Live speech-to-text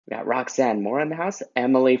We got Roxanne Moore in the house.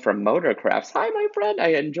 Emily from Motorcrafts. Hi, my friend.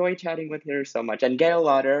 I enjoy chatting with her so much. And Gail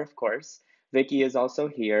Lauder, of course. Vicky is also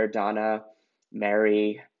here. Donna,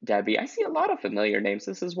 Mary, Debbie. I see a lot of familiar names.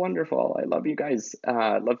 This is wonderful. I love you guys.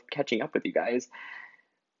 Love catching up with you guys.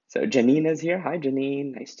 So Janine is here. Hi,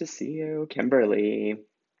 Janine. Nice to see you. Kimberly.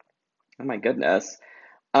 Oh my goodness.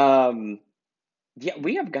 Um, yeah,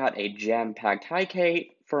 we have got a jam-packed. Hi,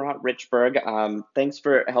 Kate for Richburg. Thanks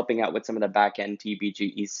for helping out with some of the back-end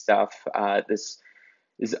TBGE stuff. This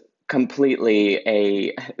is completely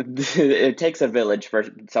a it takes a village for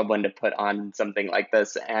someone to put on something like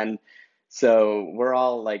this, and so we're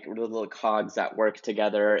all like little cogs that work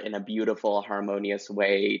together in a beautiful harmonious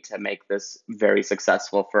way to make this very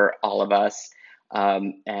successful for all of us.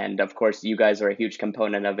 And of course you guys are a huge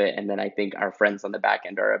component of it, and then I think our friends on the back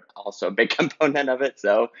end are also a big component of it.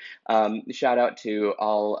 So shout out to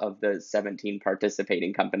all of the 17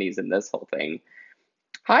 participating companies in this whole thing.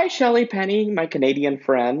 Hi, Shelly Penny, my Canadian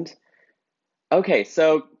friend. Okay,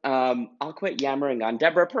 so I'll quit yammering on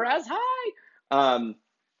Deborah Perez. Hi.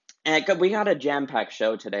 And we got a jam-packed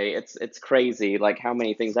show today. It's crazy, like how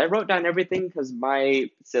many things. I wrote down everything because my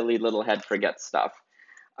silly little head forgets stuff.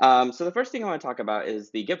 So the first thing I want to talk about is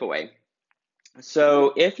the giveaway.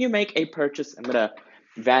 So if you make a purchase, I'm gonna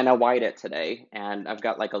Vanna White it today, and I've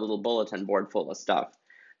got like a little bulletin board full of stuff.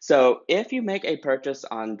 So if you make a purchase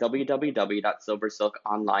on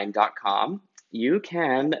www.silversilkonline.com, you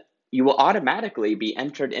will automatically be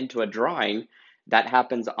entered into a drawing that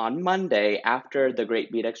happens on Monday after the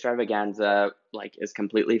Great Bead Extravaganza like is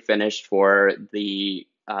completely finished for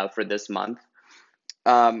this month.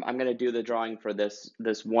 I'm gonna do the drawing for this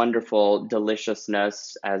wonderful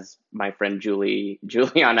deliciousness, as my friend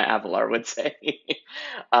Juliana Avalar would say.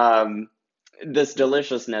 um, this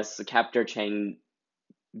deliciousness capture chain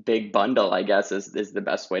big bundle, I guess, is the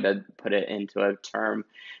best way to put it into a term.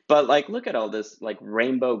 But like, look at all this like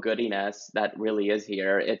rainbow goodiness that really is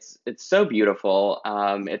here. It's so beautiful.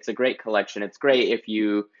 It's a great collection. It's great if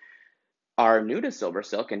you are new to Silver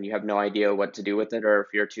Silk and you have no idea what to do with it, or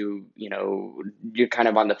if you're too, you're kind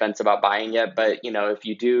of on the fence about buying it. But if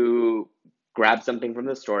you do grab something from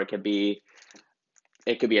the store, it could be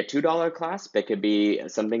a $2 clasp, it could be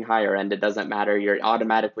something higher end. It doesn't matter. You're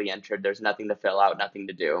automatically entered. There's nothing to fill out, nothing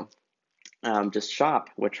to do. Just shop,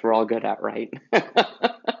 which we're all good at, right?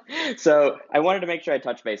 So I wanted to make sure I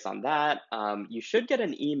touch base on that. You should get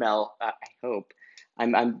an email. I hope.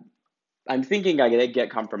 I'm thinking I did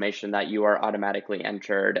get confirmation that you are automatically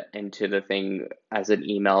entered into the thing as an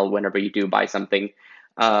email whenever you do buy something.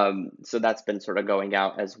 So that's been sort of going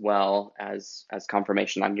out as well as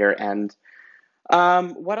confirmation on your end.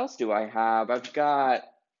 What else do I have? I've got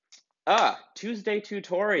Tuesday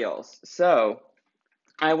tutorials. So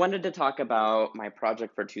I wanted to talk about my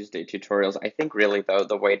project for Tuesday tutorials. I think really though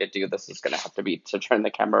the way to do this is going to have to be to turn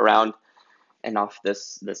the camera around and off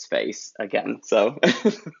this face again. So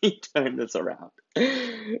let me turn this around.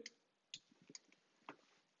 There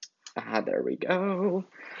we go.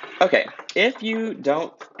 Okay, if you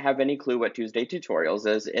don't have any clue what Tuesday Tutorials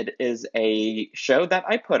is, it is a show that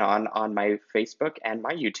I put on my Facebook and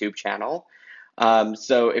my YouTube channel.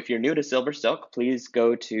 So if you're new to Silver Silk, please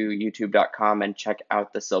go to youtube.com and check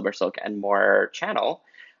out the Silver Silk and More channel.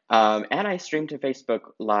 And I stream to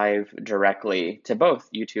Facebook Live directly to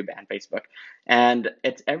both YouTube and Facebook. And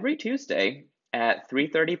it's every Tuesday at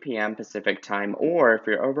 3:30 p.m. Pacific time, or if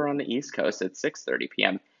you're over on the East Coast, it's 6:30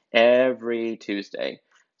 p.m. every Tuesday.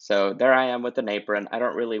 So there I am with an apron. I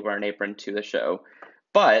don't really wear an apron to the show,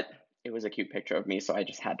 but it was a cute picture of me, so I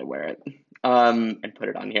just had to wear it and put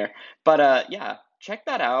it on here. But yeah, check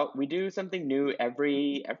that out. We do something new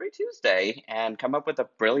every Tuesday and come up with a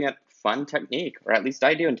brilliant, fun technique, or at least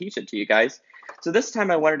I do, and teach it to you guys. So this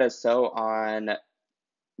time I wanted to sew on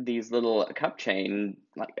these little cup chain,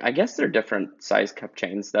 like I guess they're different size cup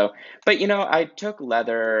chains though. But I took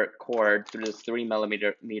leather cord through this 3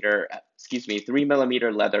 millimeter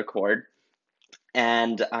leather cord,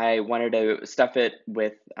 and I wanted to stuff it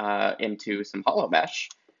with into some hollow mesh.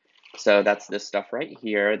 So that's this stuff right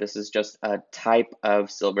here. This is just a type of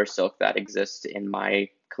silver silk that exists in my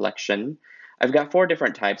collection. I've got 4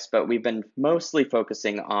 different types, but we've been mostly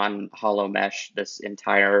focusing on hollow mesh this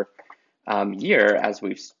entire year as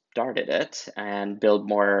we've started it and build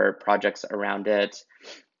more projects around it.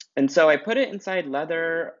 And so I put it inside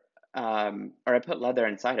leather, or I put leather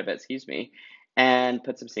inside of it, excuse me, and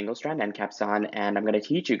put some single strand end caps on, and I'm going to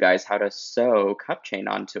teach you guys how to sew cup chain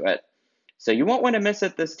onto it. So you won't want to miss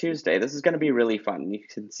it this Tuesday. This is going to be really fun. You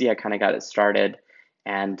can see I kind of got it started,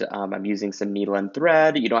 and I'm using some needle and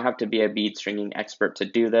thread. You don't have to be a bead stringing expert to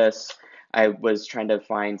do this. I was trying to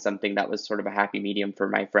find something that was sort of a happy medium for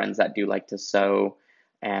my friends that do like to sew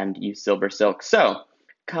and use silver silk. So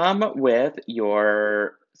come with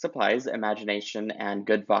your supplies, imagination, and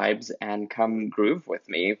good vibes, and come groove with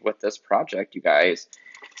me with this project, you guys.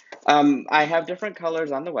 I have different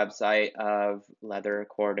colors on the website of leather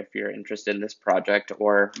cord if you're interested in this project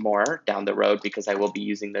or more down the road because I will be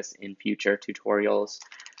using this in future tutorials.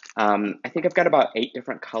 I think I've got about 8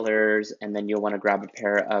 different colors, and then you'll want to grab a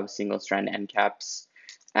pair of single strand end caps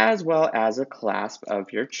as well as a clasp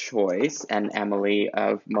of your choice. And Emily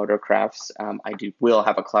of Motorcrafts, I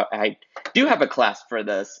do have a clasp for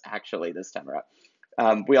this actually this time around.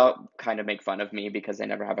 We all kind of make fun of me because I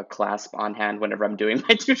never have a clasp on hand whenever I'm doing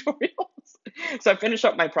my tutorials. So I finish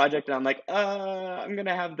up my project and I'm like, I'm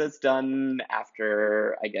gonna have this done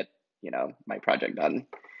after I get, my project done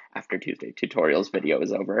after Tuesday tutorials video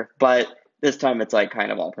is over. But this time it's like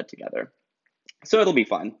kind of all put together. So it'll be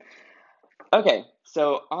fun. Okay,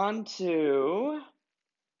 so on to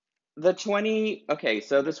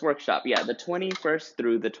so this workshop, yeah, the 21st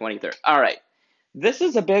through the 23rd. All right, this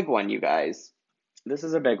is a big one, you guys. This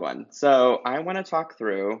is a big one. So I want to talk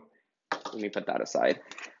through, let me put that aside.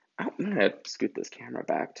 I'm gonna scoot this camera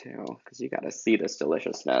back too, because you gotta see this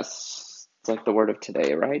deliciousness. It's like the word of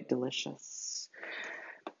today, right? Delicious.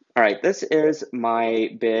 All right, this is my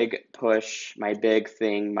big push, my big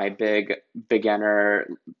thing, my big beginner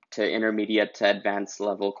to intermediate to advanced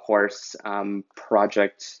level course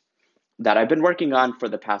project that I've been working on for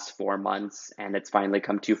the past 4 months, and it's finally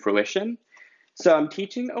come to fruition. So I'm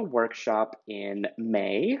teaching a workshop in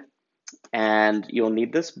May, and you'll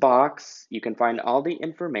need this box. You can find all the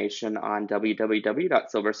information on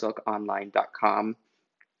www.silversilkonline.com.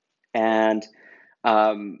 And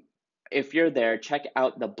if you're there, check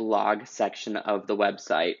out the blog section of the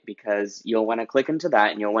website because you'll want to click into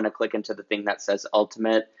that and you'll want to click into the thing that says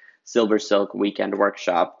Ultimate Silver Silk Weekend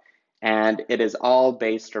Workshop. And it is all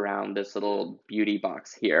based around this little beauty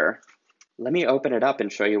box here. Let me open it up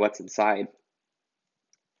and show you what's inside.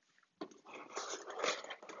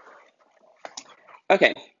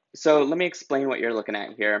 Okay, so let me explain what you're looking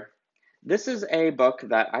at here. This is a book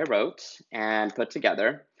that I wrote and put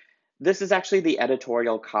together. This is actually the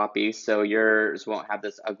editorial copy, so yours won't have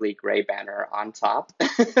this ugly gray banner on top.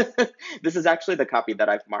 This is actually the copy that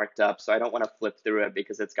I've marked up, so I don't want to flip through it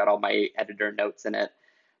because it's got all my editor notes in it.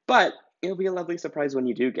 But it'll be a lovely surprise when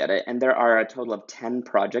you do get it. And there are a total of 10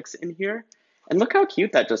 projects in here. And look how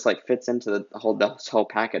cute that just like fits into this whole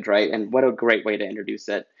package, right? And what a great way to introduce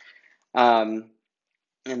it. And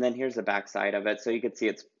then here's the back side of it. So you can see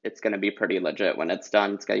it's going to be pretty legit when it's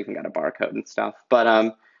done. It's even got a barcode and stuff.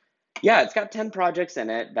 But yeah, it's got 10 projects in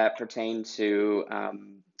it that pertain to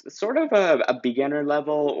sort of a beginner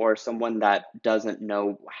level or someone that doesn't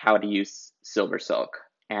know how to use silver silk.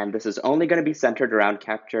 And this is only going to be centered around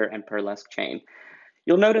capture and pearlesque chain.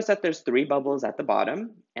 You'll notice that there's 3 bubbles at the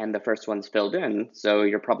bottom, and the first one's filled in. So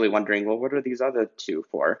you're probably wondering, well, what are these other 2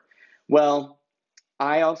 for? Well,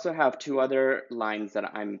 I also have 2 other lines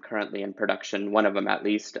that I'm currently in production, one of them at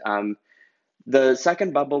least. The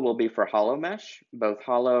second bubble will be for hollow mesh, both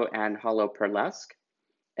hollow and hollow pearlesque.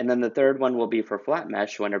 And then the third one will be for flat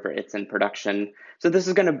mesh whenever it's in production. So this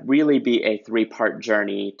is going to really be a 3-part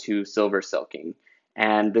journey to silver silking.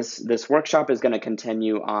 And this workshop is going to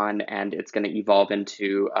continue on, and it's going to evolve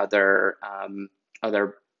into other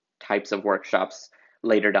types of workshops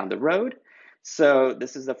later down the road. So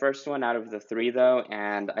this is the first one out of the 3 though,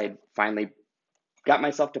 and I finally got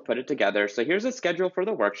myself to put it together. So here's a schedule for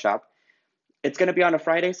the workshop. It's going to be on a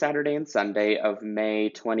Friday, Saturday, and Sunday of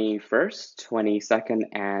May 21st, 22nd,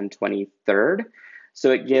 and 23rd.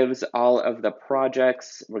 So it gives all of the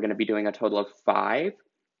projects, we're going to be doing a total of 5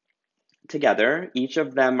 together. Each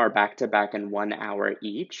of them are back-to-back in 1 hour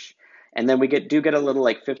each. And then we do get a little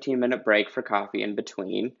like 15-minute break for coffee in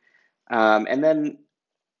between. And then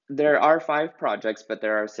there are 5 projects, but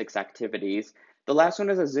there are 6 activities. The last one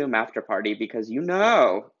is a Zoom after party because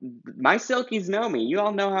my silkies know me. You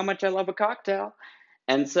all know how much I love a cocktail.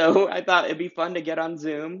 And so I thought it'd be fun to get on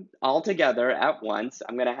Zoom all together at once.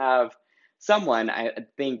 I'm going to have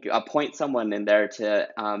appoint someone in there to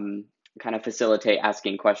kind of facilitate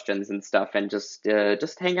asking questions and stuff and just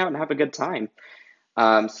hang out and have a good time.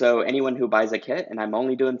 So anyone who buys a kit, and I'm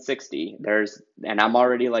only doing 60, and I'm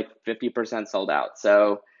already like 50% sold out.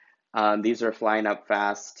 So these are flying up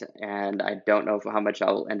fast, and I don't know how much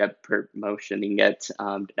I'll end up promotioning it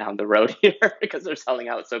down the road here because they're selling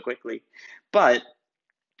out so quickly. But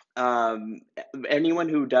anyone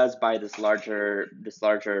who does buy this larger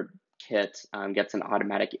kit gets an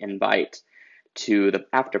automatic invite to the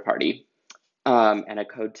after party and a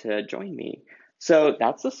code to join me. So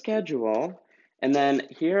that's the schedule. And then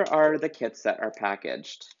here are the kits that are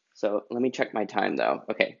packaged. So let me check my time though.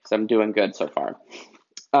 Okay, so I'm doing good so far.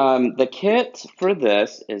 The kit for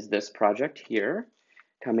this is this project here,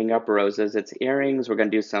 Coming Up Roses. It's earrings. We're going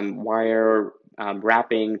to do some wire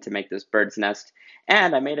wrapping to make this bird's nest.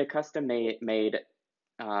 And I made a custom made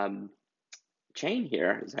um, chain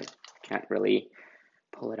here. I can't really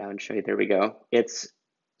pull it out and show you. There we go. It's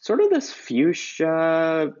sort of this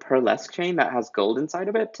fuchsia pearlesque chain that has gold inside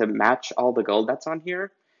of it to match all the gold that's on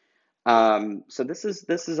here. So this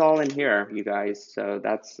is all in here, you guys. So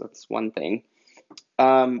that's one thing.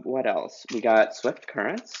 What else? We got Swift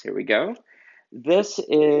Currents. Here we go. This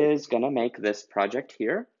is gonna make this project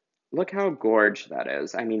here. Look how gorge that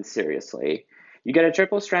is. I mean, seriously. You get a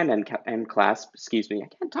triple strand and clasp. Excuse me, I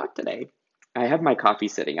can't talk today. I have my coffee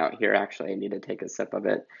sitting out here. Actually, I need to take a sip of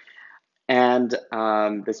it. And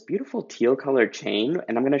this beautiful teal colored chain.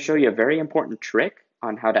 And I'm going to show you a very important trick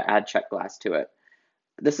on how to add check glass to it.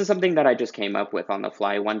 This is something that I just came up with on the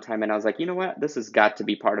fly one time, and I was like, you know what? This has got to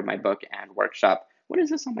be part of my book and workshop. What is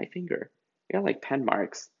this on my finger? I got like pen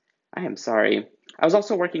marks. I am sorry. I was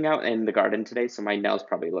also working out in the garden today, so my nails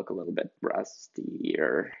probably look a little bit rusty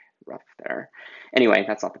or rough there. Anyway,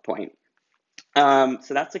 that's not the point.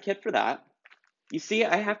 So that's a kit for that. You see,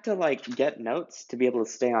 I have to like get notes to be able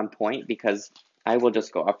to stay on point because I will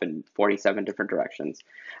just go off in 47 different directions.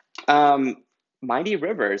 Um, Mighty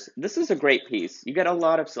Rivers. This is a great piece. You get a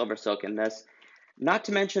lot of silver silk in this, not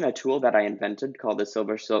to mention a tool that I invented called the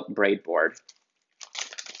silver silk braid board.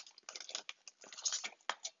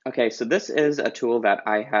 Okay, so this is a tool that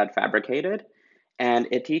I had fabricated, and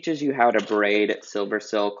it teaches you how to braid silver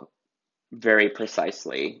silk very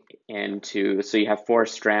precisely into, so you have 4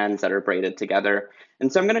 strands that are braided together.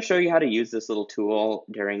 And so I'm going to show you how to use this little tool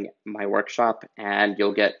during my workshop, and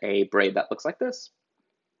you'll get a braid that looks like this.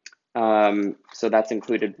 So that's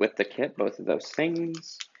included with the kit, both of those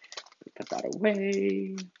things. Put that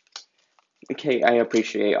away. Okay, I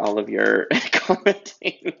appreciate all of your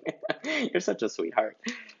commenting. You're such a sweetheart.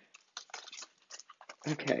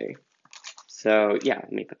 Okay, so yeah,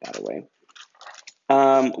 let me put that away.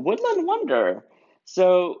 Woodland Wonder.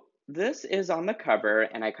 So this is on the cover,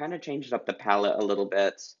 and I kind of changed up the palette a little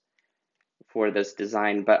bit for this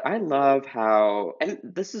design, but I love how, and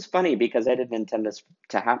this is funny because I didn't intend this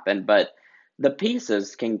to happen, but the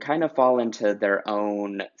pieces can kind of fall into their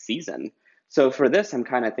own season. So for this, I'm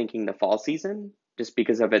kind of thinking the fall season, just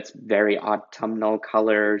because of its very autumnal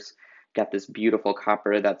colors. Got this beautiful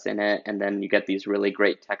copper that's in it, and then you get these really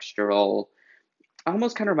great textural,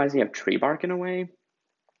 almost kind of reminds me of tree bark in a way.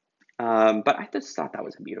 But I just thought that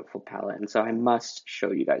was a beautiful palette, and so I must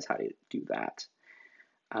show you guys how to do that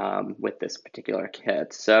with this particular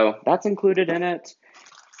kit. So that's included in it.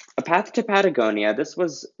 A Path to Patagonia. This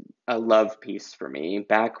was a love piece for me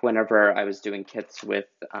back whenever I was doing kits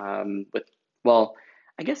well,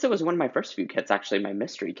 I guess it was one of my first few kits, actually, my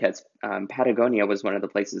mystery kits. Patagonia was one of the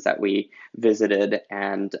places that we visited,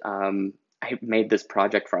 and I made this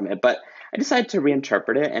project from it. But I decided to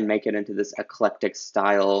reinterpret it and make it into this eclectic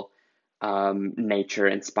style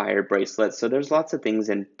nature-inspired bracelet. So there's lots of things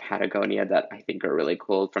in Patagonia that I think are really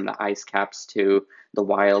cool, from the ice caps to the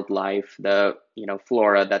wildlife, the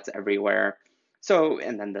flora that's everywhere. So,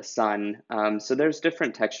 and then the sun. So there's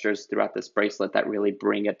different textures throughout this bracelet that really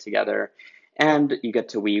bring it together. And you get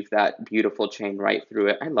to weave that beautiful chain right through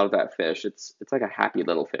it. I love that fish. It's like a happy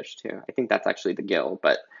little fish too. I think that's actually the gill,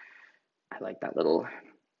 but I like that little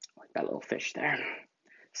fish there.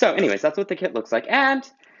 So anyways, that's what the kit looks like. And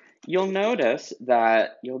you'll notice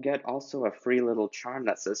that you'll get also a free little charm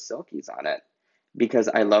that says Silkies on it, because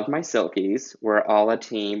I love my Silkies. We're all a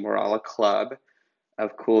team. We're all a club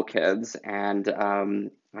of cool kids, and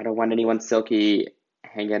I don't want anyone silky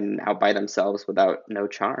hanging out by themselves without no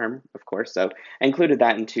charm, of course. So I included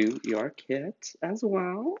that into your kit as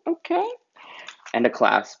well. Okay, and a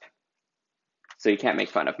clasp, so you can't make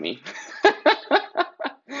fun of me.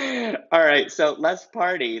 All right, so let's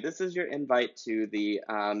party. This is your invite to the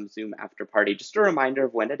Zoom after party. Just a reminder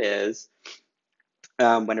of when it is.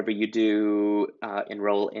 Whenever you do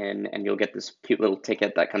enroll in, and you'll get this cute little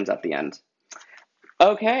ticket that comes at the end.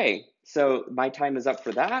 Okay, so my time is up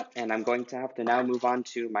for that, and I'm going to have to now move on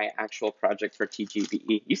to my actual project for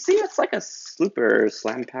TGBE. You see, it's like a super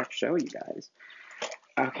slam-packed show, you guys.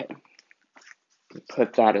 Okay,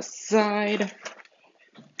 put that aside.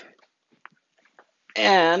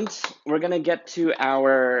 And we're going to get to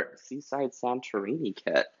our Seaside Santorini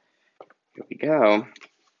kit. Here we go.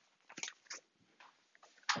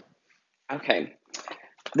 Okay,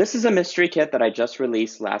 this is a mystery kit that I just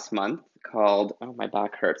released last month called, oh, my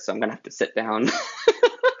back hurts, so I'm going to have to sit down.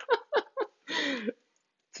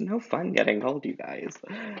 no fun getting old, you guys.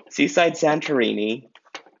 Seaside Santorini.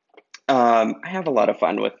 I have a lot of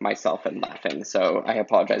fun with myself and laughing, so I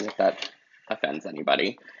apologize if that offends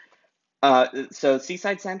anybody. So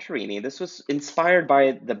Seaside Santorini, this was inspired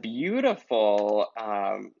by the beautiful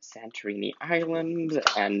Santorini Island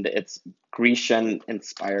and its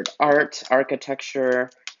Grecian-inspired art, architecture,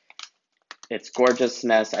 its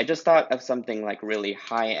gorgeousness. I just thought of something like really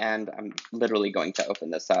high-end. I'm literally going to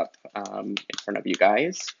open this up in front of you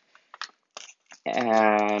guys.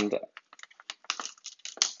 And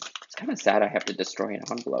it's kind of sad I have to destroy an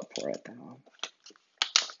envelope for it, though.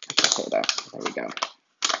 Okay, hold up. There we go.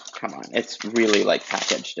 Come on, it's really like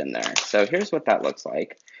packaged in there. So here's what that looks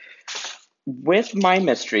like. With my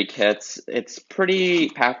mystery kits, it's pretty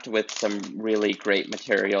packed with some really great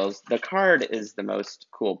materials. The card is the most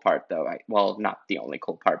cool part, though. Well, not the only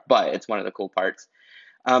cool part, but it's one of the cool parts.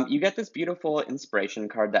 You get this beautiful inspiration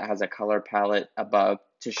card that has a color palette above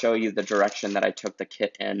to show you the direction that I took the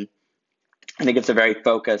kit in. And it gives a very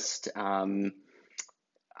focused, I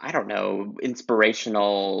don't know,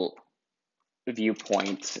 inspirational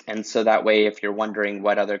viewpoint. And so that way, if you're wondering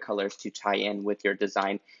what other colors to tie in with your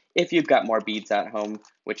design, if you've got more beads at home,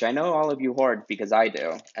 which I know all of you hoard because I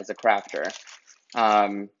do as a crafter,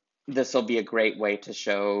 this will be a great way to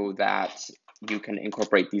show that you can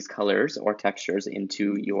incorporate these colors or textures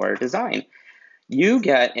into your design. You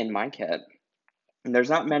get in my kit, and there's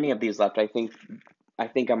not many of these left. I think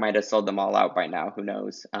I might have sold them all out by now. Who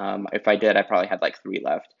knows? If I did, I probably had like 3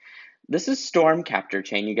 left. This is Storm Capture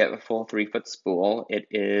Chain. You get a full 3-foot spool. It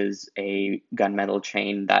is a gunmetal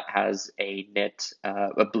chain that has a knit,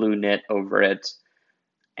 a blue knit over it,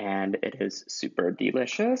 and it is super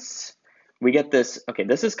delicious. We get this, okay,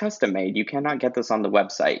 this is custom made. You cannot get this on the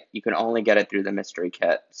website. You can only get it through the mystery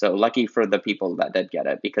kit. So lucky for the people that did get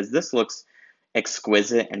it, because this looks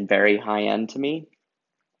exquisite and very high end to me.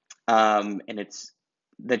 And it's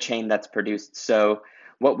the chain that's produced. So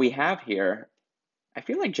what we have here, I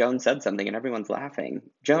feel like Joan said something and everyone's laughing.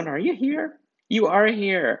 Joan, are you here? You are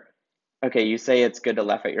here. Okay, you say it's good to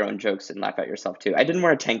laugh at your own jokes and laugh at yourself too. I didn't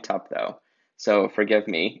wear a tank top though, so forgive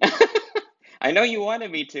me. I know you wanted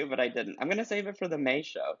me to, but I didn't. I'm gonna save it for the May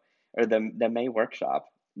show or the May workshop.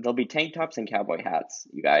 There'll be tank tops and cowboy hats,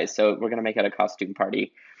 you guys. So we're gonna make it a costume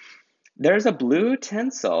party. There's a blue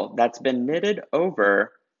tinsel that's been knitted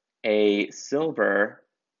over a silver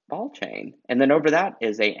ball chain. And then over that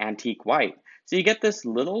is a antique white. So you get this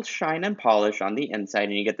little shine and polish on the inside,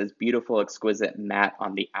 and you get this beautiful, exquisite matte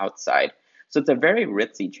on the outside. So it's a very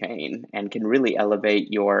ritzy chain and can really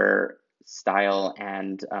elevate your style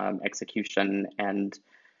and execution and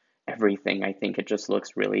everything. I think it just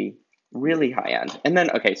looks really, really high end. And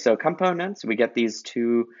then, okay, so components, we get these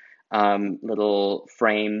 2 little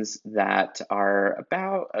frames that are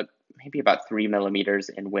about maybe about 3 millimeters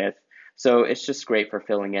in width. So it's just great for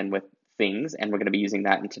filling in with things, and we're going to be using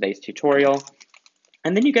that in today's tutorial.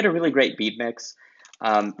 And then you get a really great bead mix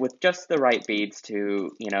with just the right beads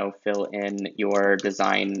to, fill in your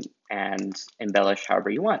design and embellish however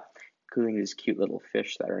you want, including these cute little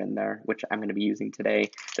fish that are in there, which I'm going to be using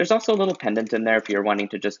today. There's also a little pendant in there if you're wanting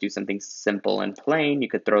to just do something simple and plain. You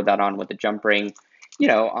could throw that on with a jump ring,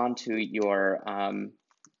 onto your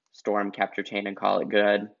storm capture chain and call it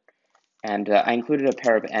good. And I included a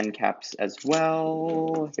pair of end caps as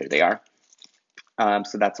well. Here they are.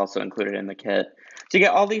 So that's also included in the kit. To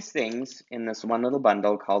get all these things in this one little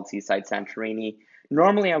bundle called Seaside Santorini,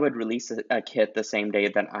 normally I would release a kit the same day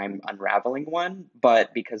that I'm unraveling one,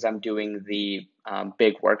 but because I'm doing the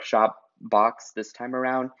big workshop box this time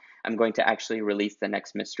around, I'm going to actually release the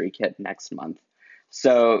next mystery kit next month.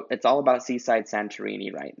 So it's all about Seaside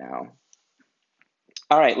Santorini right now.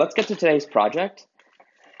 All right, let's get to today's project,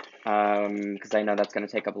 because I know that's going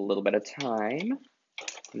to take up a little bit of time.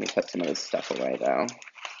 Let me put some of this stuff away, though.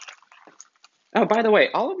 Oh, by the way,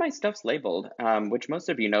 all of my stuff's labeled, which most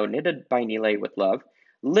of you know, knitted by Nile with love.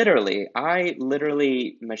 I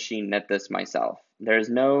literally machine knit this myself. There's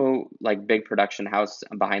no like big production house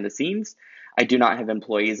behind the scenes. I do not have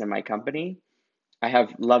employees in my company. I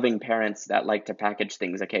have loving parents that like to package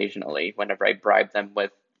things occasionally whenever I bribe them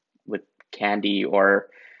with candy or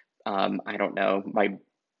I don't know, my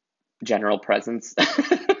general presence.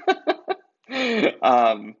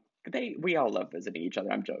 We all love visiting each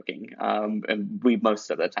other. I'm joking. And we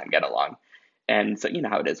most of the time get along. And so you know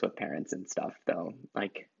how it is with parents and stuff, though.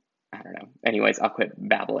 Like, I don't know. Anyways, I'll quit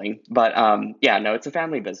babbling. But yeah, no, it's a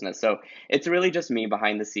family business. So it's really just me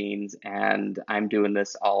behind the scenes, and I'm doing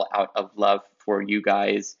this all out of love for you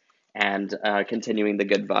guys and continuing the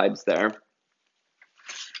good vibes there.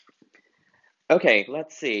 Okay,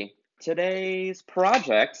 let's see. Today's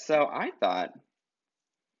project. So I thought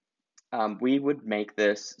we would make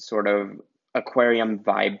this sort of aquarium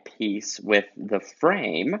vibe piece with the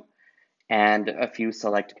frame and a few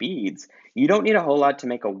select beads. You don't need a whole lot to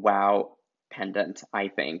make a wow pendant, I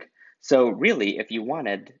think. So really, if you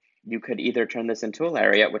wanted, you could either turn this into a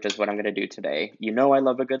lariat, which is what I'm going to do today. You know I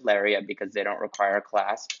love a good lariat because they don't require a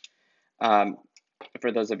clasp. Um,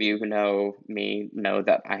 for those of you who know me, know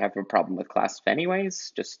that I have a problem with clasps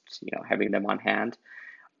anyways, just, having them on hand.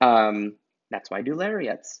 That's why I do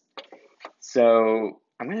lariats. So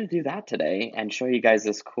I'm going to do that today and show you guys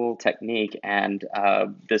this cool technique and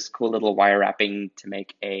this cool little wire wrapping to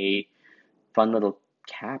make a fun little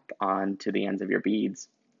cap onto the ends of your beads.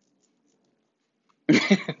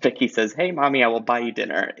 Vicky says, "Hey, mommy, I will buy you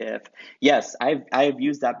dinner if..." Yes, I've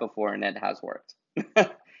used that before and it has worked.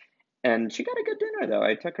 And she got a good dinner though.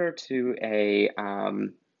 I took her to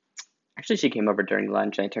actually she came over during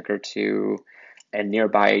lunch. I took her to a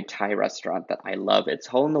nearby Thai restaurant that I love. It's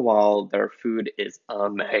hole in the wall. Their food is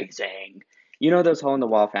amazing. You know those hole in the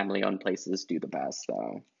wall family owned places do the best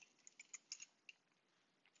though.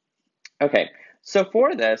 Okay, so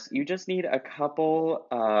for this, you just need a couple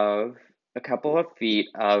of feet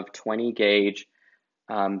of 20 gauge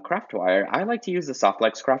craft wire. I like to use the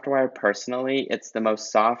Softlex craft wire personally. It's the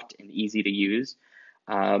most soft and easy to use.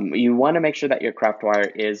 You want to make sure that your craft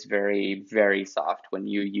wire is very, very soft when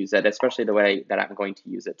you use it, especially the way that I'm going to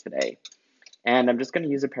use it today. And I'm just going to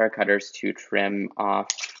use a pair of cutters to trim off.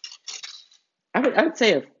 I would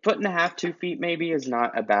say 1.5 to 2 feet maybe is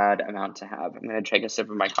not a bad amount to have. I'm going to take a sip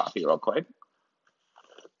of my coffee real quick.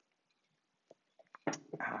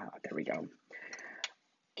 There we go.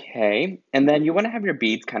 Okay, and then you want to have your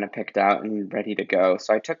beads kind of picked out and ready to go.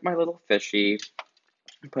 So I took my little fishy,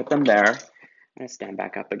 put them there. I'm going to stand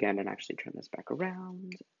back up again and actually turn this back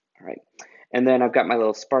around. All right, and then I've got my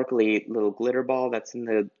little sparkly little glitter ball that's in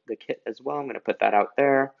the kit as well. I'm going to put that out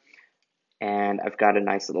there. And I've got a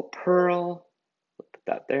nice little pearl. Put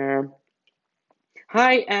that there.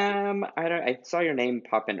 Hi, Em. I saw your name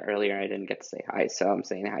pop in earlier. I didn't get to say hi, so I'm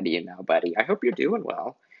saying hi to you now, buddy. I hope you're doing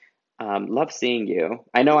well. Love seeing you.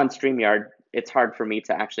 I know on StreamYard, it's hard for me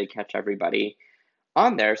to actually catch everybody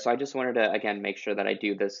on there, so I just wanted to, again, make sure that I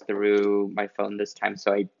do this through my phone this time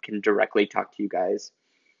so I can directly talk to you guys.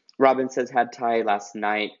 Robin says, had Thai last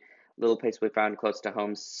night. Little place we found close to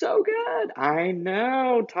home. So good. I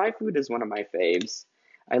know. Thai food is one of my faves.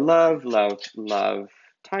 I love, love, love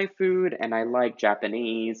Thai food, and I like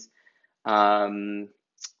Japanese.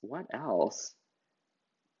 What else?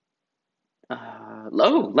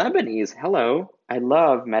 Lebanese. Hello. I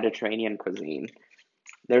love Mediterranean cuisine.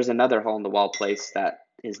 There's another hole in the wall place that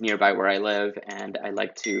is nearby where I live, and I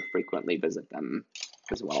like to frequently visit them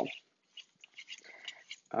as well.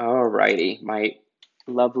 Alrighty, my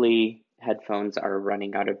lovely headphones are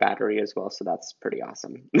running out of battery as well, so that's pretty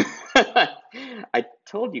awesome. I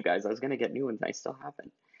told you guys I was gonna get new ones, and I still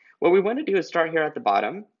haven't. What we want to do is start here at the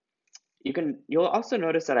bottom. You'll also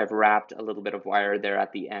notice that I've wrapped a little bit of wire there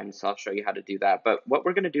at the end, so I'll show you how to do that. But what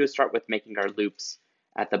we're gonna do is start with making our loops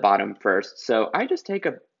at the bottom first. So I just take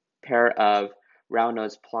a pair of round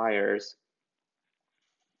nose pliers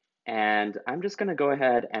and I'm just going to go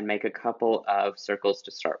ahead and make a couple of circles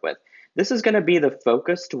to start with. This is going to be the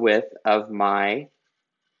focused width of my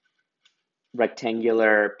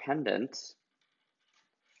rectangular pendant.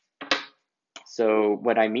 So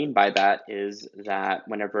what I mean by that is that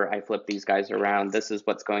whenever I flip these guys around, this is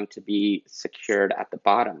what's going to be secured at the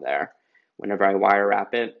bottom there whenever I wire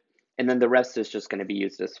wrap it. And then the rest is just going to be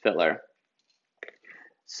used as filler.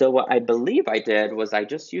 So what I believe I did was I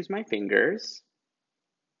just used my fingers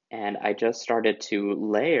and I just started to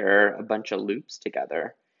layer a bunch of loops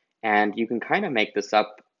together. And you can kind of make this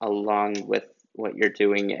up along with what you're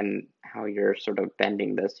doing and how you're sort of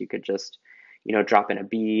bending this. You could just, drop in a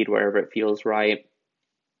bead wherever it feels right.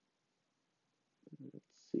 Let's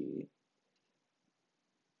see.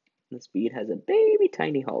 This bead has a baby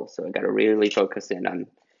tiny hole, so I got to really focus in on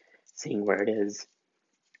seeing where it is.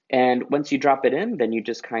 And once you drop it in, then you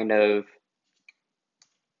just kind of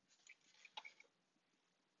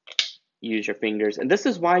use your fingers. And this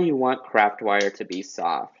is why you want craft wire to be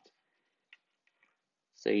soft.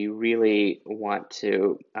 So you really want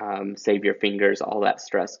to save your fingers all that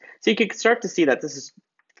stress. So you can start to see that this is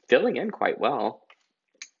filling in quite well.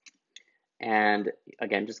 And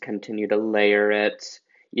again, just continue to layer it.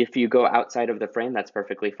 If you go outside of the frame, that's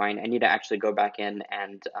perfectly fine. I need to actually go back in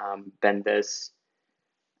and bend this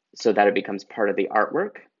so that it becomes part of the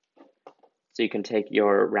artwork. So you can take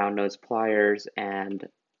your round nose pliers and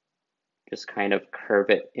just kind of curve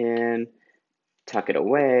it in, tuck it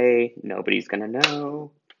away. Nobody's gonna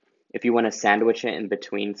know. If you want to sandwich it in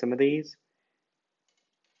between some of these,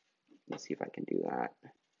 Let's see if I can do that.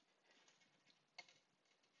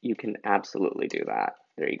 You can absolutely do that.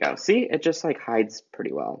 There you go. See, it just like hides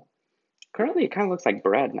pretty well. Currently, it kind of looks like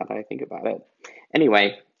bread now that I think about it.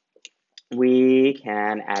 Anyway, we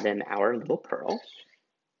can add in our little pearl.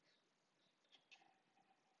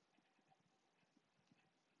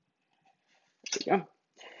 There you go.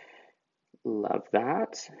 Love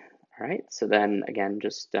that. All right, so then again,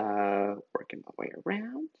 just working my way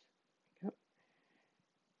around. Yep.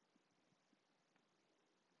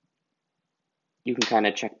 You can kind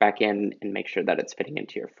of check back in and make sure that it's fitting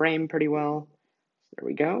into your frame pretty well. There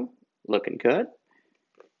we go, looking good.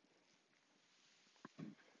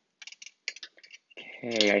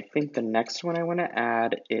 Okay, I think the next one I want to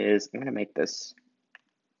add is, I'm going to make this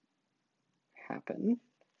happen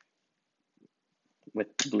with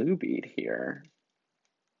blue bead here.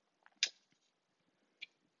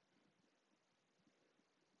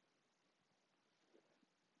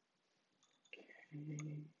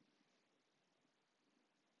 Okay.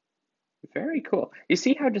 Very cool. You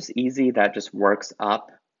see how just easy that just works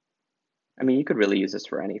up? I mean, you could really use this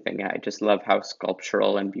for anything. I just love how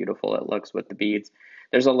sculptural and beautiful it looks with the beads.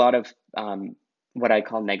 There's a lot of what I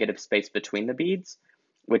call negative space between the beads,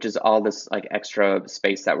 which is all this like extra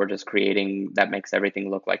space that we're just creating that makes everything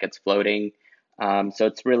look like it's floating. So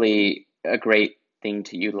it's really a great thing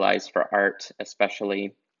to utilize for art,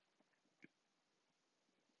 especially.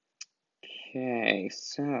 Okay,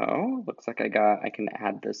 so looks like I can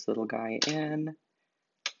add this little guy in.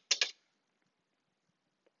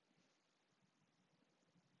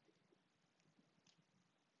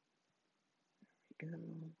 There we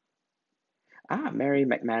go. Mary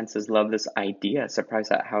McMahon says, love this idea.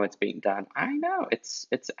 Surprised at how it's being done. I know, it's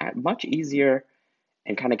much easier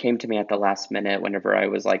and kind of came to me at the last minute whenever I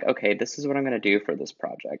was like, okay, this is what I'm going to do for this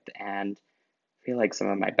project. And I feel like some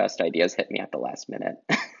of my best ideas hit me at the last minute.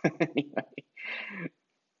 Anyway.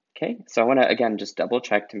 Okay, so I want to, again, just double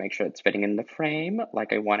check to make sure it's fitting in the frame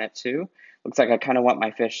like I want it to. Looks like I kind of want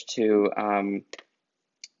my fish to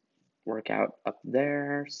work out up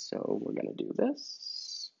there. So we're going to do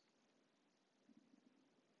this.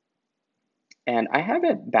 And I have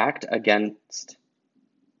it backed against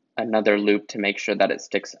another loop to make sure that it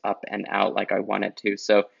sticks up and out like I want it to.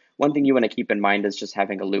 So one thing you want to keep in mind is just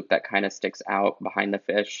having a loop that kind of sticks out behind the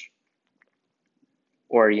fish,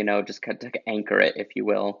 or, you know, just to anchor it, if you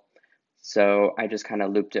will. So I just kind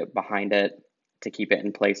of looped it behind it to keep it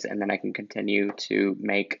in place, and then I can continue to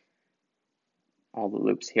make all the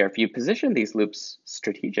loops here. If you position these loops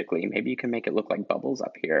strategically, maybe you can make it look like bubbles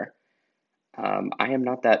up here. I am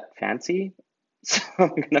not that fancy, so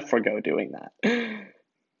I'm gonna forego doing that.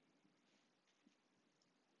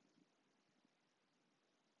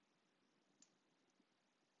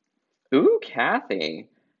 Ooh, Kathy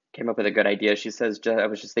came up with a good idea. She says, I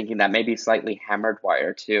was just thinking that maybe slightly hammered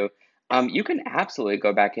wire too. You can absolutely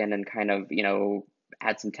go back in and kind of, you know,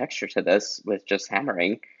 add some texture to this with just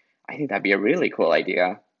hammering. I think that'd be a really cool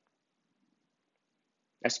idea,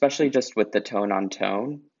 especially just with the tone on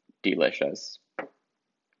tone. Delicious.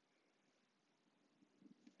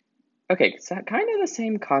 Okay, so kind of the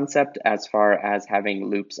same concept as far as having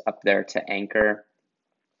loops up there to anchor.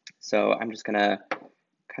 So I'm just gonna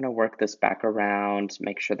kind of work this back around,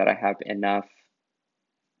 make sure that I have enough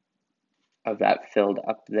of that filled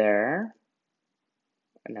up there.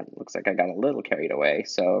 And it looks like I got a little carried away,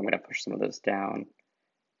 so I'm going to push some of those down.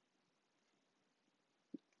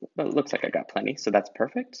 But it looks like I got plenty, so that's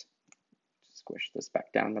perfect. Squish this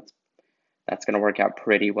back down. That's going to work out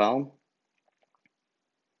pretty well.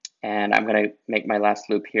 And I'm going to make my last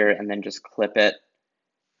loop here and then just clip it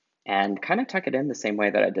and kind of tuck it in the same way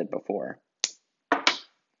that I did before.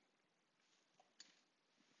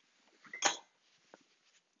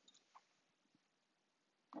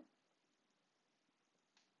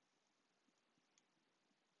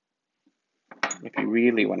 If you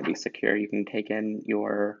really want to be secure, you can take in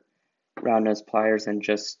your round nose pliers and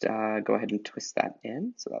just go ahead and twist that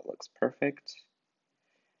in. So that looks perfect.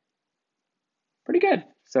 Pretty good.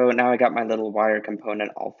 So now I got my little wire component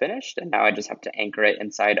all finished, and now I just have to anchor it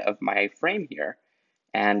inside of my frame here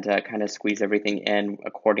and kind of squeeze everything in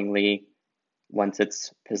accordingly once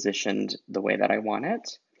it's positioned the way that I want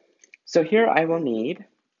it. So here I will need,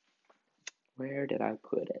 where did I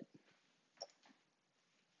put it?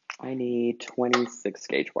 I need 26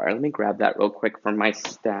 gauge wire. Let me grab that real quick from my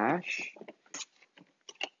stash.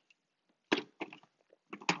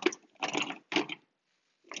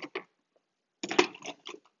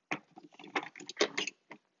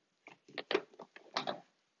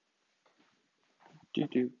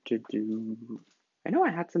 I know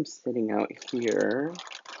I had some sitting out here.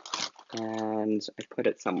 And I put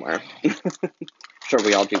it somewhere. Sure,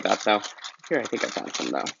 we all do that though. Here, I think I found some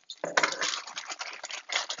though.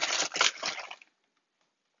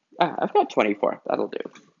 I've got 24, that'll do.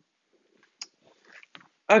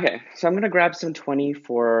 Okay, so I'm gonna grab some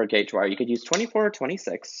 24 gauge wire. You could use 24 or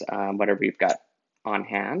 26, whatever you've got on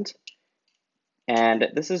hand. And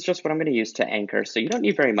this is just what I'm gonna use to anchor, so you don't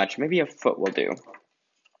need very much, maybe a foot will do.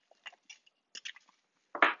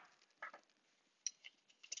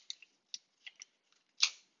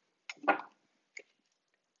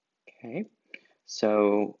 Okay,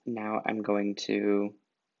 so now I'm going to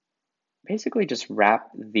basically just wrap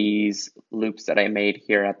these loops that I made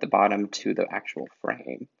here at the bottom to the actual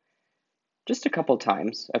frame. Just a couple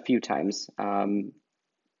times, a few times, to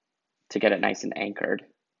get it nice and anchored.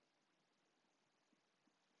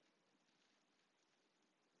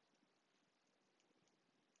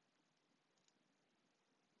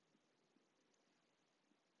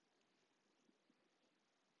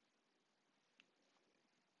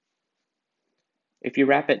 If you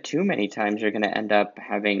wrap it too many times, you're going to end up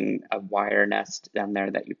having a wire nest down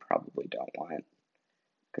there that you probably don't want,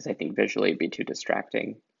 because I think visually it'd be too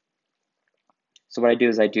distracting. So what I do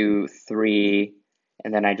is I do 3,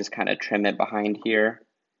 and then I just kind of trim it behind here.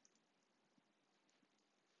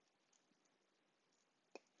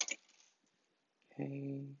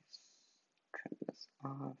 Okay, trim this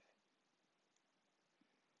off.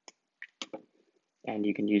 And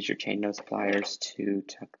you can use your chain nose pliers to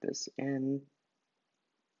tuck this in.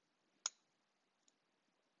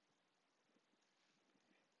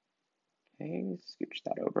 Okay, scooch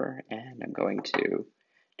that over, and I'm going to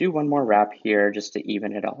do one more wrap here just to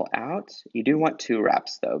even it all out. You do want 2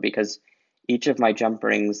 wraps though, because each of my jump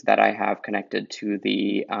rings that I have connected to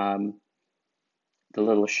the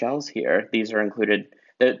little shells here, these are included.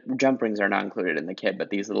 The jump rings are not included in the kit, but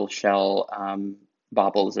these little shell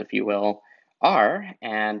baubles, if you will, are,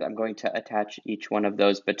 and I'm going to attach each one of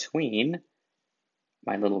those between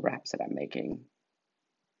my little wraps that I'm making.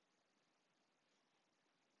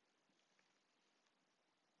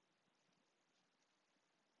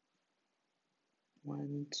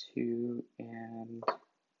 One, 2, and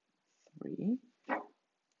 3.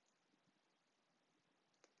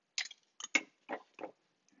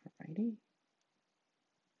 Alrighty.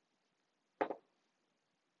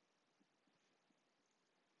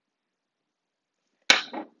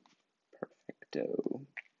 Perfecto.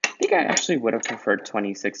 I think I actually would have preferred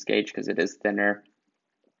 26 gauge because it is thinner,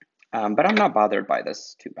 but I'm not bothered by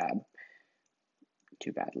this too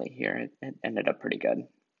badly here. It ended up pretty good.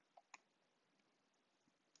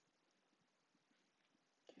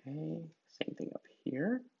 Okay, same thing up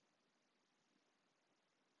here.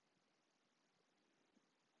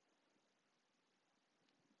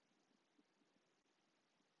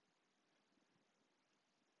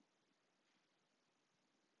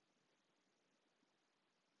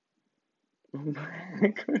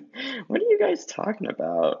 What are you guys talking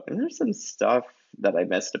about? There's some stuff that I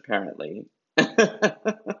missed apparently.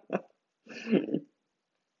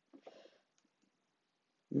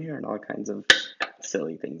 We hearing all kinds of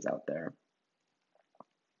silly things out there.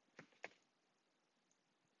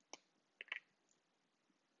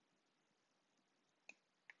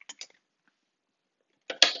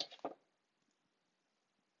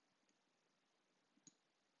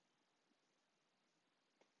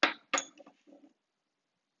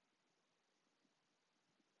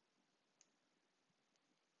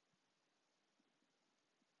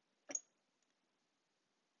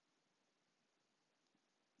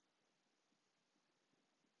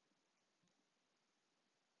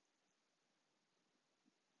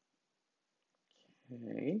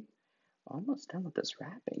 Okay, almost done with this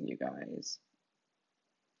wrapping, you guys.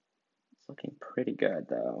 It's looking pretty good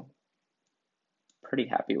though. Pretty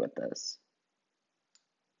happy with this.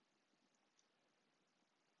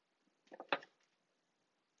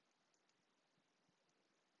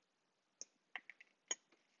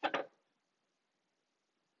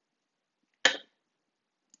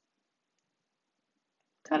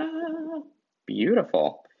 Ta-da!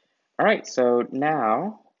 Beautiful. All right, so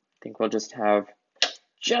now I think we'll just have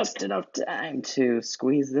just enough time to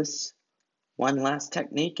squeeze this one last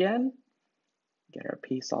technique in. Get our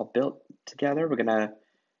piece all built together. We're gonna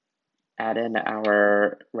add in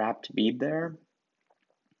our wrapped bead there.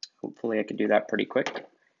 Hopefully I can do that pretty quick.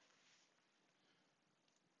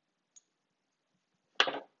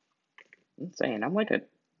 I'm saying,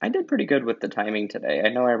 I did pretty good with the timing today. I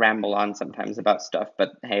know I ramble on sometimes about stuff,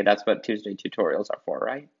 but hey, that's what Tuesday tutorials are for,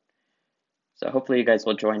 right? So hopefully you guys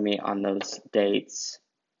will join me on those dates.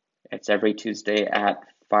 It's every Tuesday at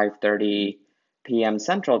 5:30 p.m.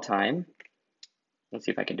 Central Time. let's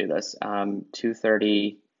see if I can do this.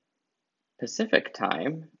 2:30 Pacific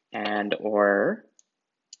time and or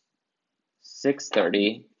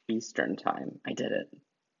 6:30 Eastern time. I did it.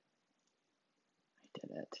 I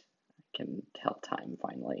did it. I can tell time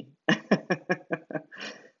finally.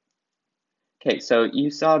 Okay, so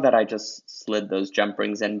you saw that I just slid those jump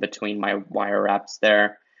rings in between my wire wraps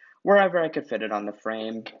there, wherever I could fit it on the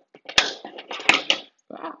frame.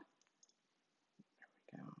 Ah,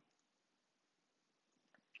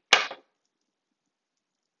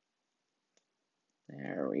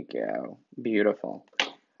 there we go. Beautiful.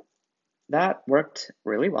 That worked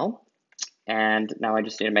really well. And now I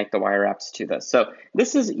just need to make the wire wraps to this. So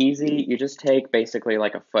this is easy. You just take basically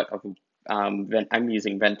like a foot of, I'm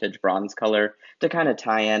using vintage bronze color to kind of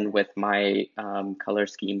tie in with my color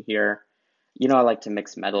scheme here. You know, I like to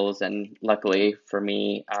mix metals, and luckily for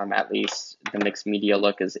me, at least the mixed media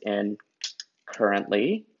look is in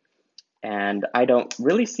currently. And I don't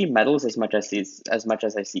really see metals as much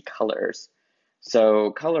as I see colors.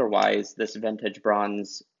 So color-wise, this vintage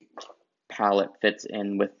bronze palette fits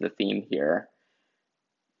in with the theme here.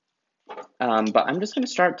 But I'm just going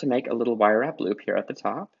to start to make a little wire wrap loop here at the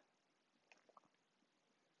top.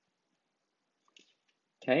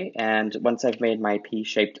 Okay, and once I've made my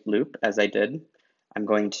P-shaped loop, as I did, I'm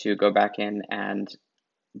going to go back in and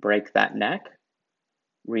break that neck,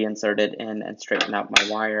 reinsert it in and straighten out my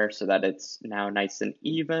wire so that it's now nice and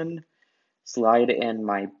even. Slide in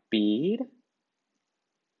my bead.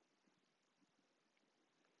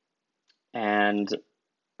 And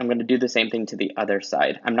I'm going to do the same thing to the other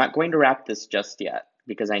side. I'm not going to wrap this just yet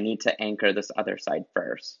because I need to anchor this other side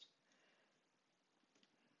first.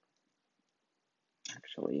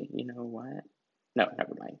 Actually, you know what? No,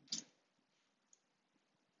 never mind.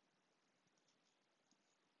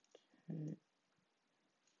 There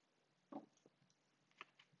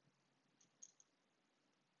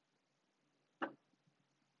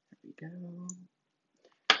we go.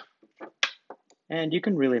 And you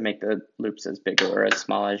can really make the loops as big or as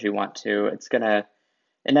small as you want to. It's gonna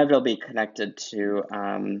inevitably be connected to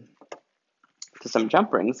some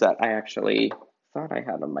jump rings that I actually thought I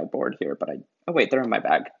had on my board here, but oh wait, they're in my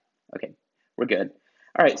bag. Okay, we're good.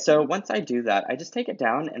 All right, so once I do that, I just take it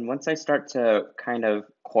down, and once I start to kind of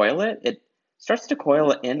coil it, it starts to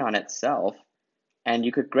coil in on itself, and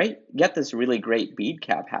you could get this really great bead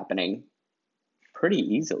cap happening pretty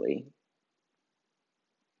easily.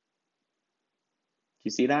 Do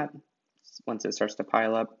you see that? Once it starts to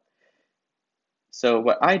pile up. So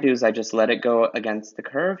what I do is I just let it go against the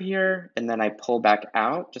curve here, and then I pull back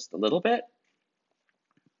out just a little bit,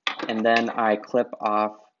 and then I clip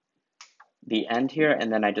off the end here,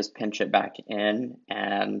 and then I just pinch it back in,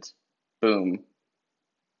 and boom,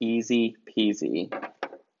 easy peasy,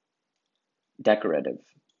 decorative,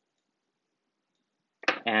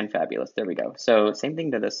 and fabulous. There we go. So same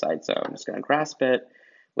thing to this side. So I'm just going to grasp it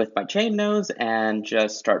with my chain nose and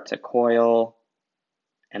just start to coil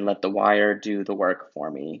and let the wire do the work for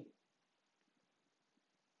me.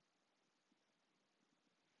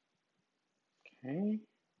 Okay.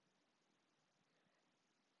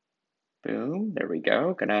 Boom, there we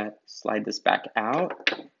go. Gonna slide this back out.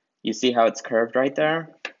 You see how it's curved right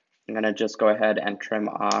there? I'm gonna just go ahead and trim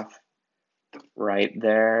off right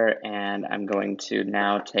there, and I'm going to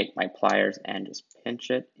now take my pliers and just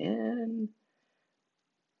pinch it in.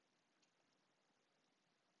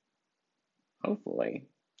 Hopefully.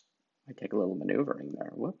 I take a little maneuvering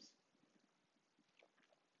there. Whoops.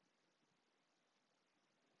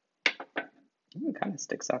 Ooh, it kind of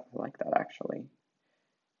sticks up. I like that actually.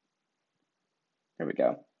 There we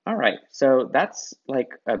go. All right, so that's like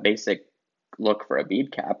a basic look for a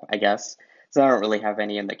bead cap, I guess. So I don't really have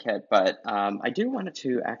any in the kit, but I do want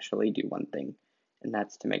to actually do one thing, and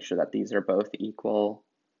that's to make sure that these are both equal,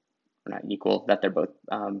 or not equal, that they're both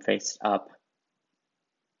faced up.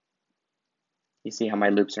 You see how my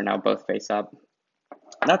loops are now both face up?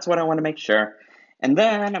 That's what I want to make sure. And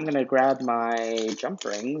then I'm going to grab my jump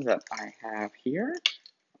rings that I have here.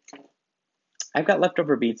 I've got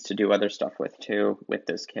leftover beads to do other stuff with too, with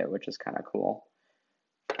this kit, which is kind of cool.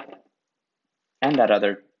 And that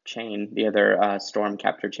other chain, the other storm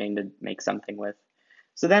capture chain to make something with.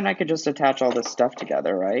 So then I could just attach all this stuff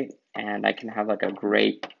together, right? And I can have like a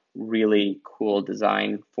great, really cool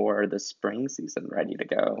design for the spring season ready to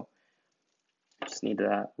go. I just need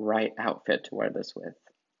the right outfit to wear this with.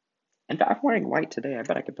 In fact, I'm wearing white today. I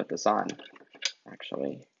bet I could put this on,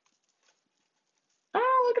 actually.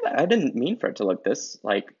 Oh, look at that. I didn't mean for it to look this,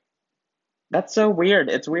 like, that's so weird.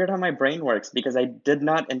 It's weird how my brain works because I did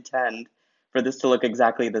not intend for this to look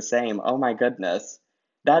exactly the same. Oh my goodness.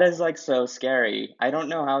 That is like so scary. I don't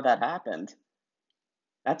know how that happened.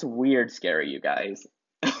 That's weird scary, you guys.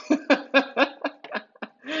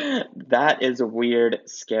 That is weird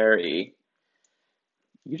scary.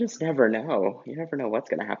 You just never know. You never know what's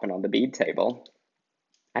going to happen on the bead table.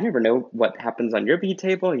 I never know what happens on your bead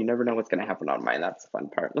table. You never know what's going to happen on mine. That's the fun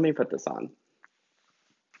part. Let me put this on.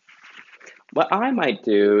 What I might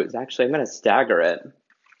do is actually, I'm going to stagger it.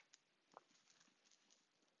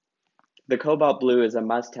 The cobalt blue is a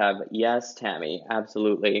must-have. Yes, Tammy,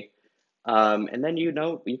 absolutely. And then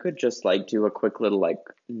you could just like do a quick little like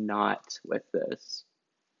knot with this.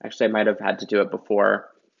 Actually, I might have had to do it before.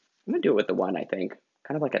 I'm gonna do it with the one, I think.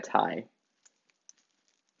 Kind of like a tie.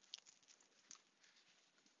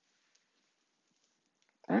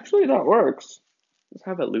 Actually, that works. Just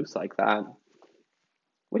have it loose like that.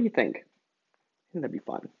 What do you think? I think that'd be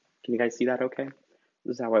fun. Can you guys see that okay?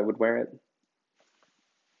 This is how I would wear it.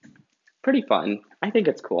 Pretty fun. I think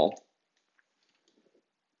it's cool.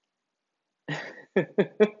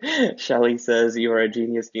 Shelly says, you are a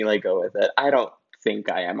genius, Neil, go with it. I don't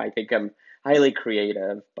think I am. I think I'm highly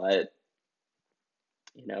creative, but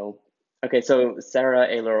you know. Okay, so Sarah,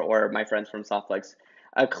 Ayler, or my friends from Softflex,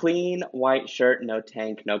 a clean white shirt, no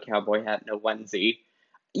tank, no cowboy hat, no onesie.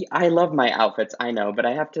 I love my outfits, I know, but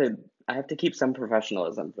I have to keep some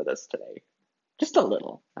professionalism for this today. Just a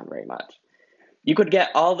little, not very much. You could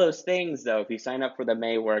get all those things though if you sign up for the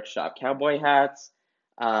May workshop. Cowboy hats.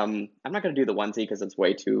 I'm not gonna do the onesie because it's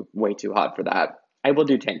way too hot for that. I will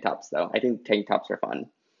do tank tops though. I think tank tops are fun.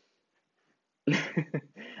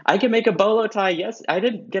 I can make a bolo tie. Yes, I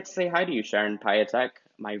didn't get to say hi to you, Sharon Piatek,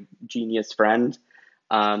 my genius friend.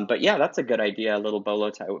 But yeah, that's a good idea. A little bolo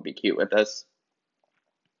tie would be cute with this.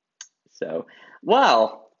 So,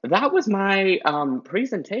 well, that was my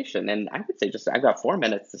presentation, and I would say just I got 4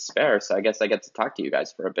 minutes to spare, so I guess I get to talk to you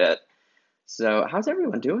guys for a bit. So, how's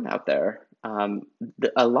everyone doing out there?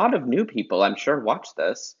 A lot of new people, I'm sure, watch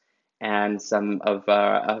this, and some of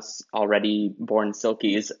us already born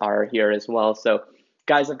Silkies are here as well. So,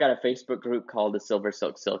 guys, I've got a Facebook group called the Silver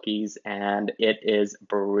Silk Silkies, and it is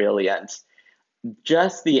brilliant.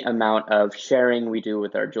 Just the amount of sharing we do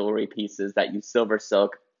with our jewelry pieces that use silver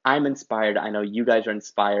silk. I'm inspired. I know you guys are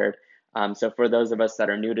inspired. So for those of us that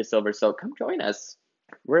are new to silver silk, come join us.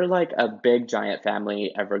 We're like a big giant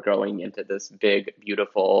family ever growing into this big,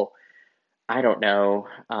 beautiful, I don't know,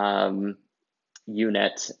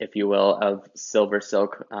 unit, if you will, of silver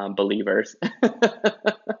silk believers.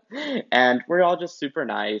 And we're all just super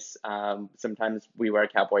nice. Sometimes we wear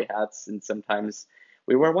cowboy hats and sometimes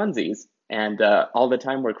we wear onesies. And all the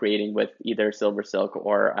time we're creating with either Silver Silk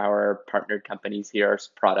or our partnered companies here's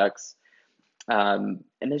products. And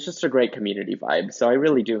it's just a great community vibe. So I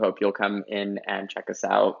really do hope you'll come in and check us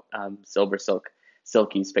out, Silver Silk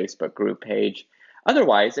Silky's Facebook group page.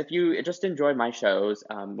 Otherwise, if you just enjoy my shows,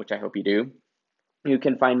 which I hope you do, you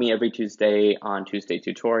can find me every Tuesday on Tuesday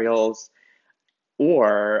Tutorials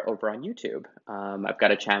or over on YouTube. I've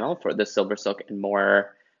got a channel for the Silver Silk and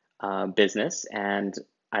More business, and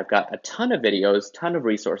I've got a ton of videos, ton of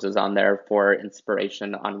resources on there for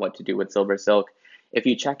inspiration on what to do with Silver Silk. If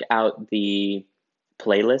you check out the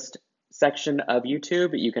playlist section of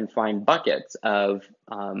YouTube, you can find buckets of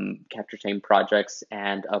capture chain projects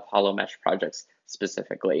and of hollow mesh projects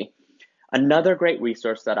specifically. Another great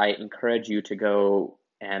resource that I encourage you to go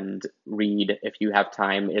and read if you have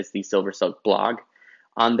time is the Silver Silk blog.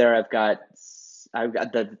 On there, I've got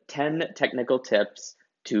the 10 technical tips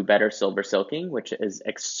to better silver silking, which is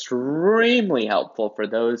extremely helpful for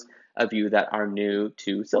those of you that are new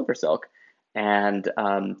to silver silk. And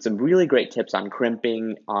some really great tips on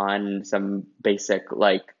crimping, on some basic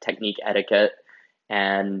like technique etiquette,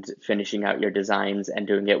 and finishing out your designs and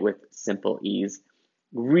doing it with simple ease.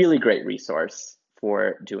 Really great resource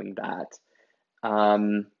for doing that.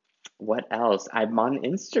 What else? I'm on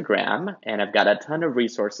Instagram and I've got a ton of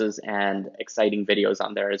resources and exciting videos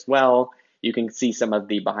on there as well. You can see some of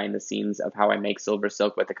the behind the scenes of how I make silver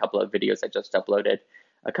silk with a couple of videos I just uploaded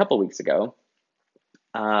a couple weeks ago.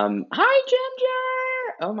 Hi,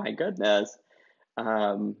 Ginger! Oh my goodness.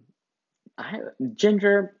 Um,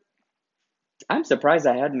 Ginger, I'm surprised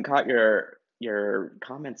I hadn't caught your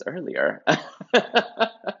comments earlier.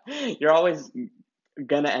 You're always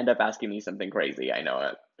gonna end up asking me something crazy, I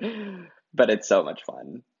know it. But it's so much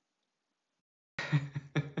fun.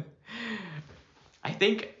 I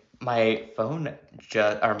think my phone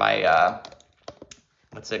or my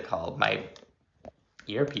what's it called? My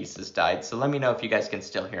earpieces died. So let me know if you guys can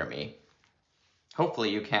still hear me. Hopefully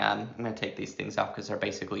you can. I'm gonna take these things off because they're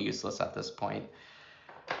basically useless at this point.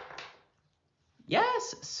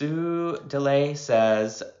 Yes, Sue DeLay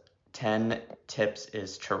says 10 tips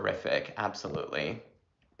is terrific. Absolutely.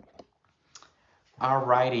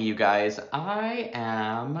 Alrighty, you guys.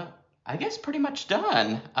 I guess, pretty much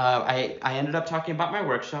done. I ended up talking about my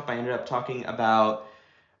workshop. I ended up talking about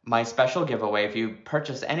my special giveaway. If you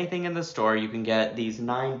purchase anything in the store, you can get these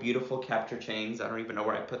 9 beautiful capture chains. I don't even know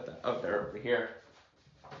where I put them. Oh, they're over here.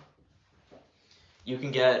 You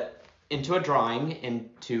can get into a drawing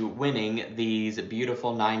into winning these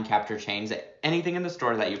beautiful 9 capture chains. Anything in the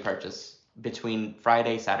store that you purchase between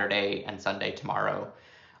Friday, Saturday, and Sunday tomorrow.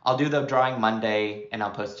 I'll do the drawing Monday, and I'll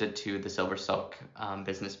post it to the Silver Silk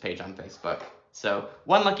business page on Facebook. So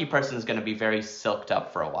one lucky person is going to be very silked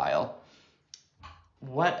up for a while.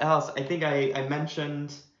 What else? I think I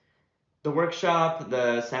mentioned the workshop,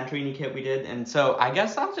 the Santorini kit we did, and so I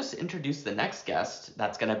guess I'll just introduce the next guest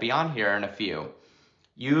that's going to be on here in a few.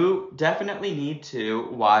 You definitely need to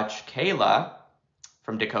watch Kayla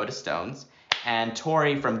from Dakota Stones and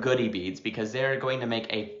Tori from Goody Beads, because they're going to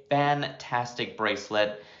make a fantastic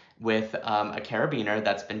bracelet with a carabiner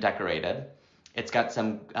that's been decorated. It's got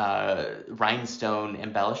some rhinestone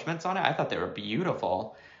embellishments on it. I thought they were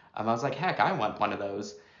beautiful. I was like, heck, I want one of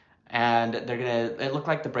those. And it looked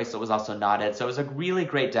like the bracelet was also knotted. So it was a really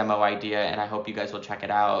great demo idea, and I hope you guys will check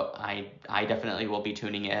it out. I definitely will be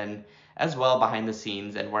tuning in as well behind the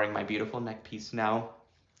scenes and wearing my beautiful neck piece now.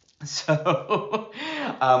 So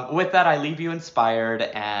with that, I leave you inspired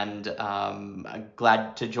and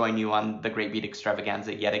glad to join you on the Great Bead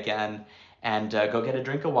Extravaganza yet again. And go get a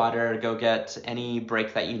drink of water, go get any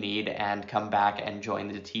break that you need, and come back and join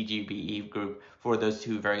the TGBE group for those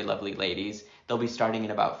 2 very lovely ladies. They'll be starting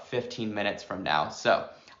in about 15 minutes from now. So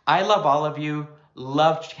I love all of you,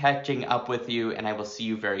 love catching up with you, and I will see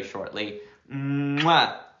you very shortly.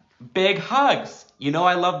 Mwah! Big hugs! You know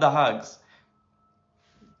I love the hugs.